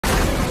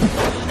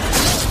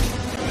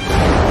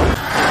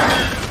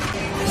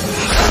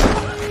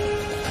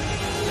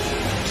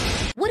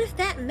What if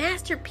that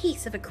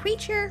masterpiece of a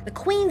creature, the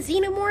Queen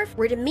Xenomorph,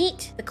 were to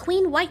meet the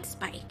Queen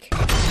Whitespike?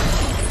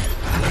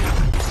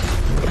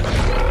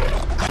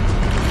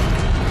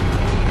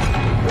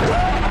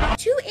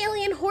 Two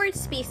alien horde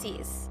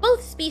species.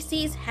 Both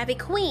species have a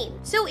queen.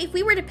 So if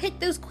we were to pit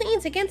those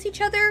queens against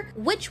each other,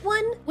 which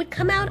one would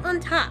come out on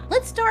top?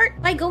 Let's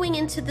start by going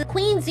into the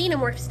Queen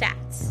Xenomorph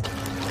stats.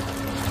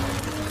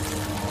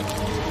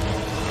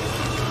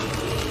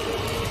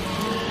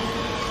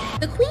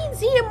 The Queen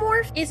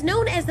Xenomorph is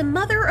known as the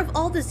mother of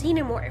all the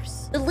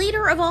xenomorphs, the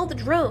leader of all the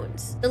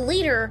drones, the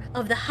leader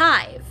of the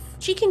hive.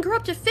 She can grow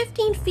up to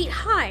 15 feet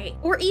high,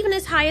 or even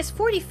as high as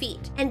 40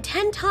 feet, and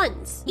 10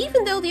 tons.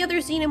 Even though the other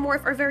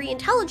xenomorph are very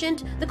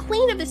intelligent, the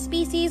queen of the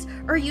species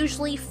are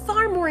usually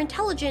far more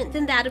intelligent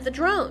than that of the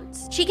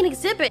drones. She can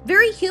exhibit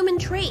very human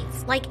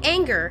traits, like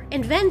anger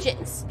and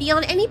vengeance,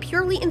 beyond any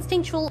purely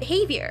instinctual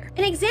behavior.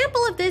 An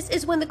example of this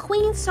is when the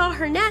queen saw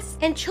her nest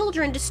and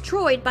children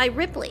destroyed by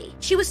Ripley.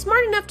 She was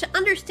smart enough to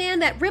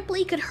understand that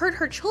Ripley could hurt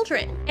her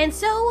children, and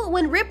so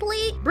when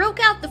Ripley broke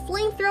out the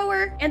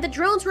flamethrower and the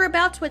drones were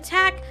about to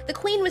attack, the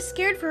queen was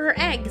scared for her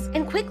eggs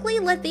and quickly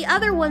let the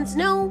other ones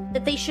know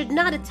that they should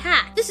not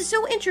attack. This is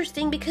so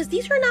interesting because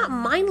these are not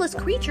mindless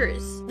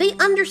creatures. They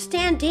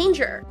understand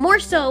danger, more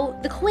so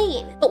the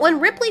queen. But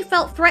when Ripley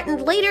felt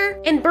threatened later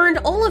and burned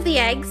all of the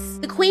eggs,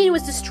 the queen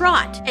was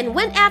distraught and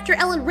went after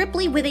Ellen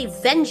Ripley with a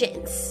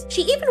vengeance.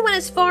 She even went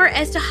as far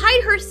as to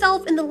hide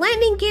herself in the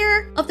landing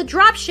gear of the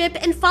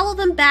dropship and follow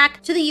them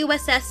back to the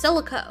USS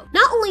Silico.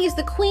 Not only is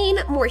the queen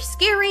more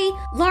scary,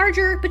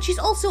 larger, but she's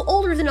also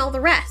older than all the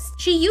rest.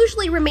 She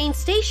usually remains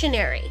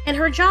stationary, and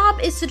her job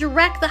is to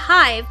direct the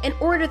hive and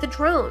order the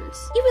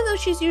drones. Even though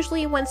she's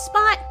usually in one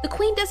spot, the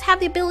queen does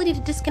have the ability to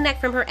disconnect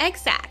from her egg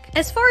sac.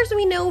 As far as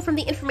we know from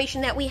the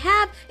information that we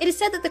have, it is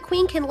said that the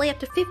queen can lay up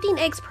to 15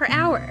 eggs per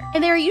hour,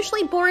 and they are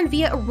usually born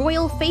via a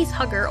royal face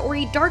hugger or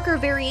a darker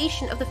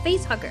variation of the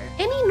face hugger.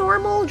 Any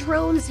normal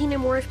drone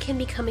xenomorph can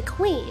become a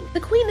queen. The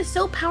queen is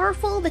so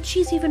powerful that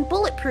she's even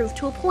bulletproof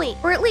to a point,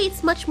 or at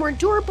least much more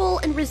durable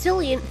and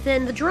resilient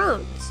than the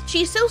drones.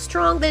 She's so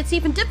strong that it's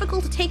even difficult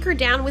to take her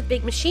down with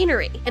big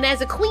machinery, and as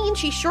a queen,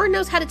 she sure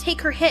knows how to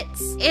take her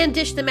hits and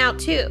dish them out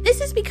too.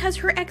 This is because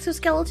her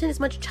exoskeleton is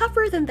much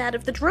tougher than that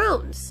of the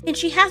drones, and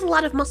she has a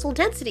lot of muscle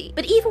density.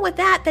 But even with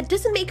that, that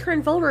doesn't make her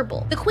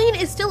invulnerable. The queen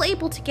is still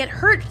able to get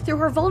hurt through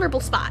her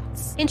vulnerable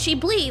spots, and she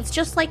bleeds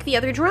just like the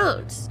other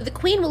drones. The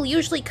queen will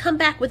usually come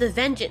back with a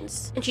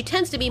vengeance, and she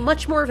tends to be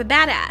much more of a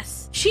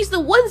badass. She's the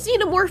one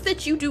xenomorph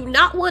that you do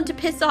not want to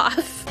piss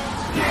off.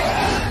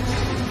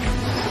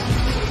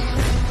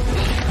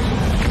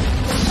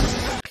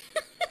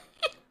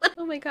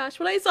 Oh my gosh,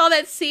 when I saw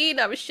that scene,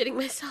 I was shitting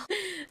myself.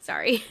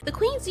 Sorry. The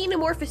Queen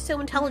Xenomorph is so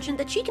intelligent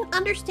that she can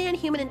understand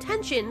human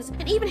intentions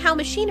and even how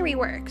machinery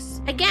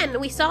works. Again,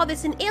 we saw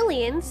this in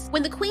Aliens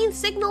when the Queen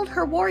signaled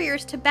her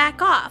warriors to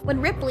back off when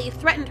Ripley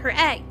threatened her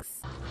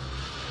eggs.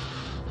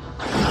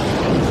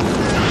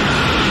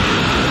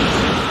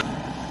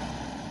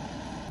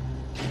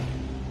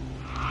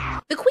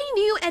 The Queen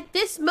knew at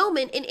this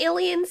moment in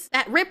Aliens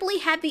that Ripley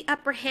had the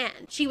upper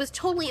hand. She was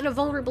totally in a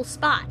vulnerable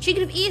spot. She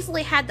could have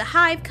easily had the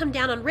hive come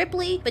down on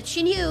Ripley, but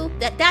she knew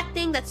that that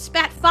thing that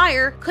spat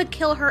fire could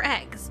kill her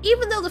eggs.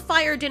 Even though the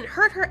fire didn't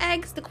hurt her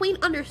eggs, the Queen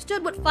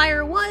understood what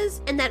fire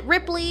was and that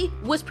Ripley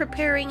was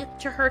preparing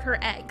to hurt her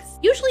eggs.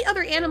 Usually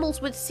other animals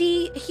would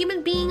see a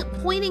human being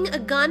pointing a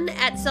gun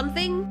at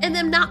something and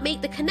then not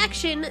make the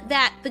connection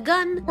that the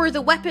gun or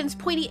the weapon's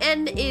pointy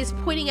end is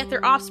pointing at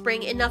their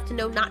offspring enough to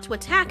know not to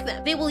attack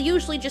them. They will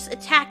usually just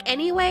attack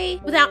anyway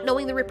without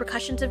knowing the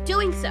repercussions of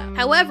doing so.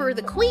 However,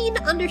 the Queen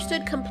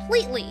understood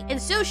completely,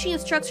 and so she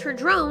instructs her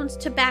drones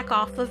to back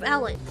off of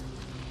Ellen.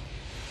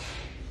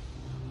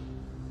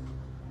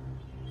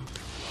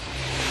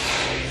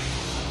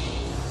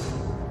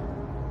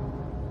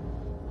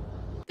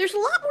 There's a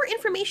lot more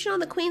information on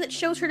the Queen that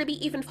shows her to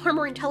be even far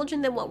more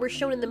intelligent than what we're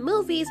shown in the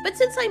movies, but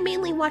since I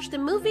mainly watch the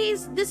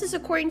movies, this is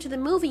according to the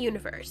movie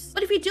universe.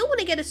 But if you do want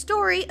to get a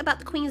story about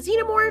the Queen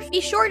Xenomorph,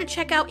 be sure to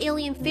check out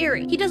Alien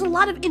Theory. He does a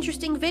lot of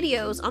interesting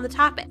videos on the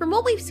topic. From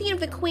what we've seen of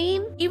the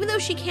Queen, even though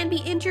she can be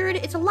injured,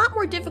 it's a lot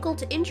more difficult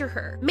to injure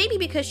her. Maybe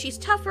because she's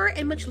tougher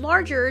and much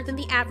larger than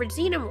the average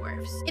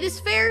Xenomorphs. It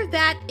is fair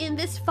that in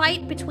this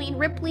fight between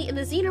Ripley and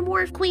the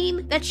Xenomorph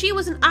Queen, that she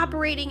wasn't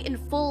operating in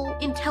full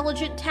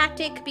intelligent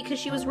tactic because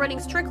she was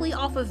running strictly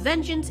off of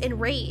vengeance and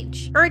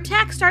rage. Her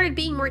attack started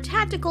being more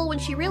tactical when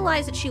she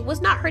realized that she was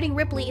not hurting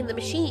Ripley in the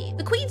machine.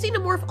 The Queen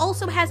Xenomorph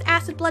also has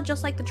acid blood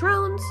just like the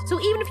drones, so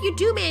even if you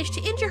do manage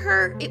to injure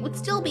her, it would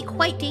still be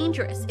quite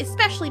dangerous,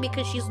 especially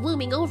because she's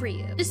looming over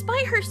you.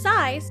 Despite her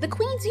size, the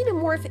Queen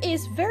Xenomorph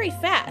is very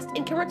fast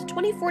and can run to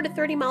 24 to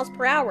 30 miles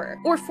per hour,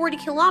 or 40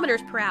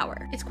 kilometers per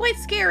hour. It's quite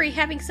scary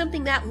having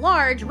something that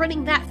large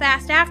running that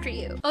fast after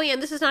you. Oh yeah,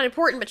 and this is not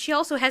important, but she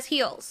also has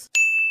heels.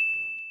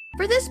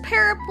 For this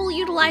parap, we'll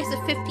utilize the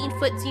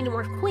 15-foot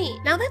Xenomorph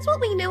Queen. Now that's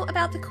what we know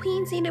about the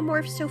Queen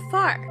Xenomorph so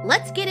far.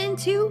 Let's get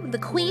into the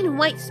Queen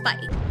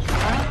Whitespike.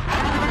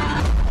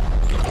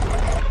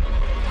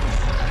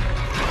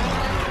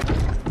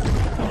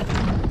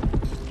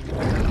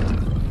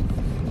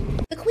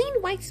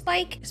 white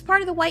spike is part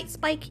of the white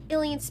spike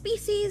alien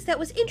species that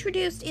was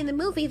introduced in the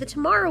movie The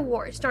Tomorrow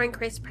War starring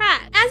Chris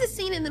Pratt. As is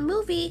seen in the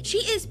movie, she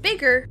is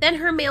bigger than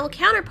her male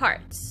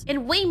counterparts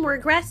and way more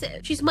aggressive.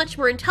 She's much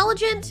more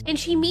intelligent and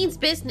she means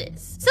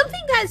business.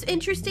 Something that is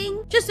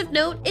interesting, just of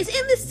note, is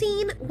in the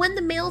scene when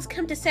the males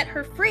come to set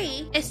her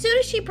free. As soon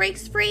as she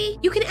breaks free,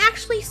 you can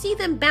actually see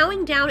them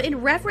bowing down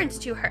in reverence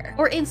to her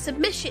or in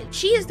submission.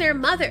 She is their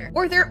mother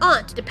or their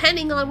aunt,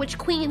 depending on which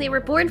queen they were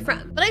born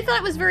from. But I thought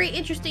it was very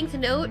interesting to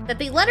note that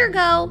they let her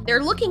go,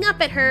 they're looking up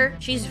at her,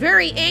 she's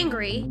very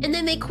angry, and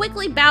then they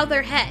quickly bow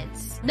their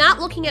heads, not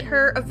looking at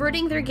her,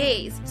 averting their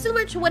gaze,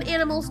 similar to what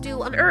animals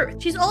do on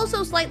Earth. She's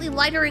also slightly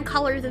lighter in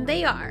color than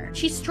they are.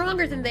 She's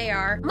stronger than they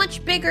are,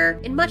 much bigger,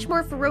 and much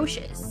more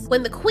ferocious.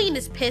 When the queen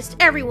is pissed,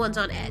 everyone's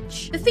on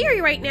edge. The theory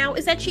right now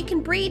is that she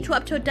can breed to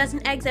up to a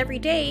dozen eggs every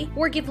day,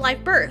 or give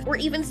live birth, or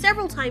even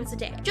several times a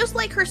day. Just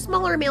like her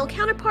smaller male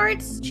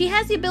counterparts, she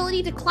has the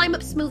ability to climb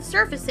up smooth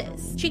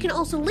surfaces. She can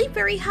also leap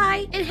very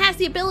high, and has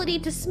the ability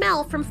to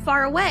smell from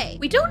far away.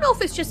 We don't know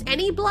if it's just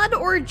any blood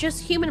or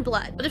just human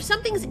blood, but if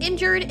something's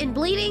injured and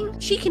bleeding,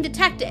 she can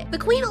detect it. The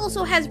queen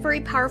also has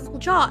very powerful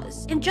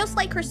jaws, and just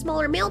like her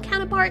smaller male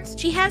counterparts,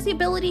 she has the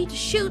ability to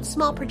shoot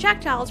small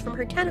projectiles from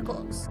her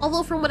tentacles.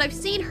 Although from what I've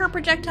seen, her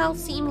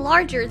projectiles seem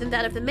larger than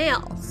that of the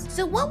males.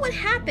 So what would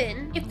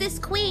happen if this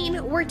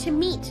queen were to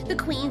meet the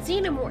queen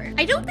xenomorph?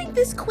 I don't think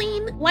this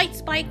queen white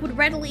spike would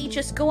readily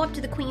just go up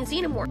to the queen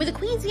xenomorph, with the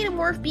queen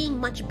xenomorph being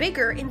much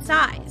bigger in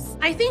size.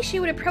 I think she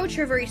would approach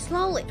her very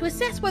slowly to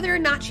assess whether or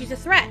not she's a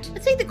threat.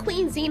 Let's say the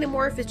queen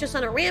xenomorph is just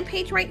on a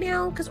rampage right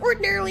now, because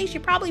ordinarily she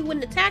probably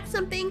wouldn't attack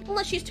something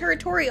unless she's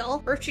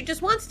territorial or if she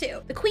just wants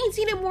to. The queen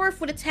xenomorph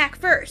would attack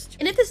first,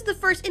 and if this is the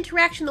first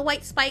interaction the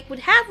white spike would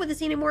have with the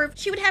xenomorph,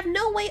 she would have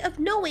no way of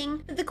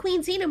knowing that the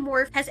queen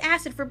xenomorph has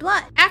acid for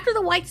blood. After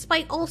the white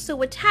spike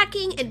also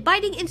attacking and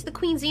biting into the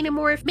queen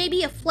xenomorph,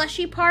 maybe a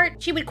fleshy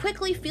part, she would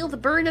quickly feel the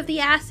burn of the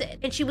acid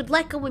and she would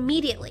let go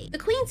immediately. The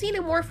queen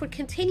xenomorph would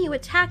continue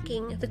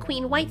attacking the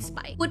queen white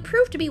spike, would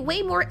prove to be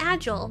way more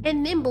agile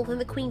and nimble than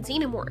the queen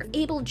xenomorph,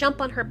 able to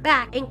jump on her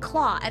back and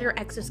claw at her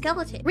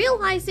exoskeleton.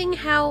 Realizing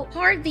how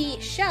hard the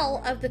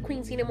shell of the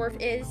queen xenomorph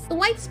is, the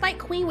white spike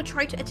queen would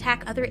try to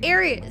attack other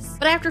areas.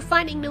 But after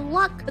finding no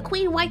luck, the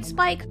queen white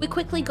spike would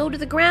quickly go to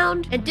the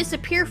ground and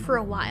disappear for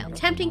a while,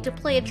 attempting to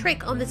play a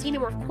trick on the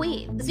xenomorph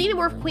queen. The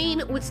xenomorph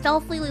queen would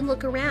stealthily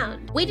look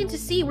around, waiting to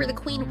see where the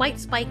queen white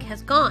spike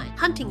has gone,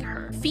 hunting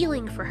her,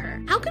 feeling for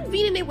her. How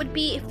convenient it would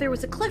be if there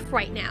was a cliff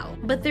right now,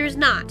 but there's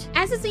not.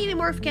 As the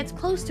xenomorph gets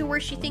close to where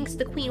she thinks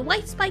the queen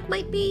white spike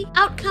might be,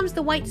 out comes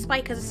the white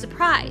spike as a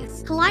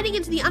surprise, colliding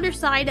into the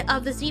underside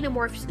of the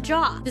xenomorph's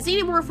jaw. The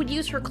xenomorph would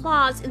use her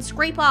claws and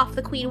scrape off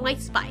the queen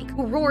white spike,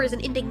 who roars in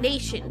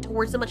indignation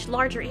towards the much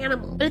larger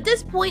animal. But at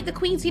this point, the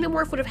queen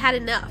xenomorph would have had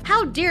enough.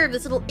 How dare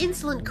this little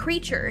insolent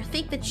creature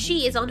think that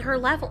she is on her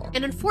level?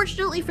 And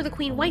unfortunately for the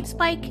queen white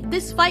spike,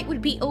 this fight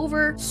would be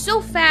over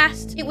so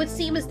fast, it would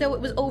seem as though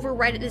it was over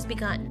right at its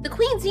begun. The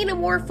queen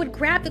xenomorph would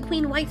grab the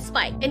queen white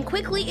spike and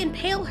quickly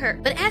impale her,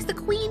 but as the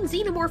queen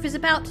xenomorph is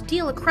about to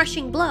deal a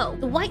crushing blow,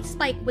 the white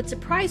spike would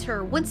surprise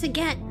her once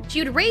again.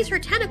 She would raise her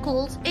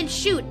tentacles and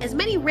shoot as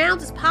many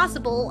rounds as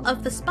possible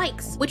of the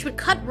spikes, which would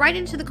cut right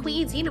into the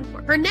queen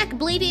xenomorph. Her neck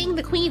bleeding,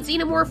 the queen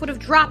xenomorph would have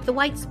dropped the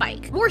white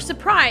spike, more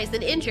surprised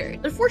than injured.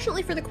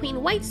 Unfortunately for the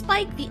queen white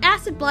spike, the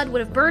acid blood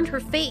would have burned her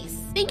face.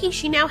 Thinking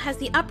she now has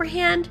the upper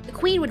hand, the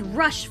queen would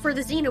rush for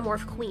the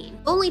xenomorph queen,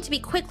 only to be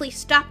quickly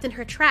stopped in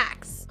her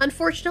tracks.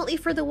 Unfortunately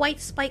for the white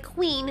spike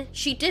queen,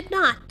 she did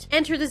not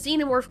enter the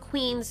xenomorph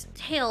queen's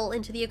tail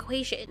into the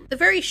equation. The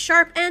very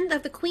sharp end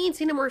of the queen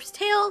xenomorph's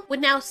tail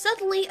would now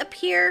suddenly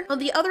appear on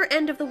the other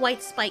end of the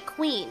white spike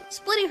queen,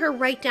 splitting her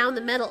right down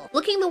the middle.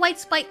 Looking the white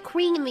spike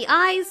queen in the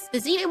eyes, the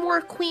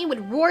xenomorph queen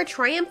would roar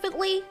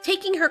triumphantly,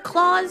 taking her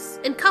claws,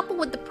 and coupled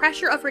with the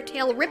pressure of her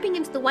tail ripping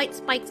into the white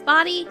spike's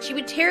body, she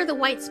would tear the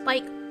white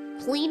spike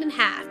clean in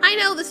half. I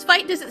know this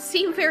fight doesn't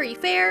seem very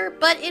fair,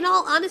 but in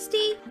all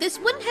honesty, this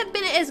wouldn't have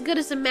been as good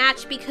as a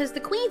match because the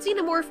queen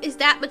xenomorph is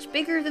that much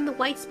bigger than the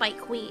white spike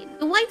queen.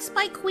 The white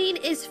spike queen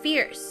is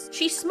fierce.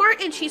 She's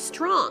smart and she's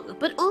strong,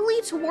 but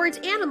only towards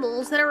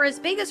animals that are as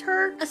big as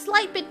her, a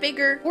slight bit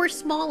bigger, or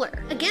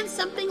smaller. Against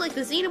something like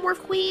the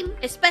xenomorph queen,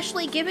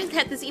 especially given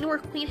that the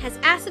xenomorph queen has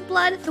acid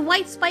blood, the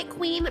white spike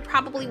queen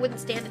probably wouldn't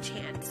stand a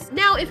chance.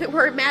 Now, if it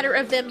were a matter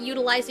of them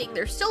utilizing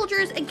their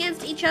soldiers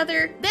against each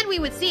other, then we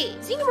would see.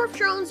 Xenomorph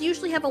drones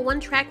usually have a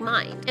one-track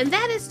mind, and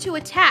that is to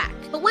attack.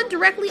 But when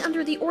directly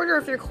under the order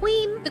of their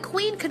queen, the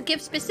queen could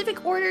give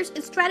specific orders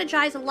and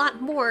strategize a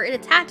lot more in a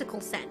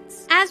tactical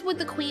sense, as would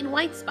the queen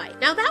white spike.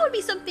 Now that would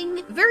be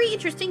something very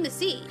interesting to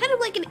see, kind of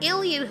like an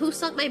Alien Who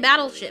Sunk My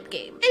Battleship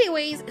game.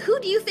 Anyways, who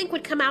do you think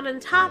would come out on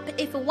top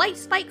if a white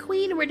spike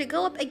queen were to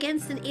go up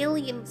against an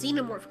alien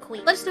xenomorph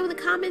queen? Let us know in the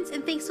comments,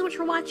 and thanks so much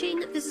for watching.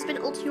 This has been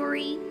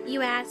Ultiori.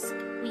 You ask,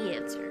 we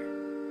answer.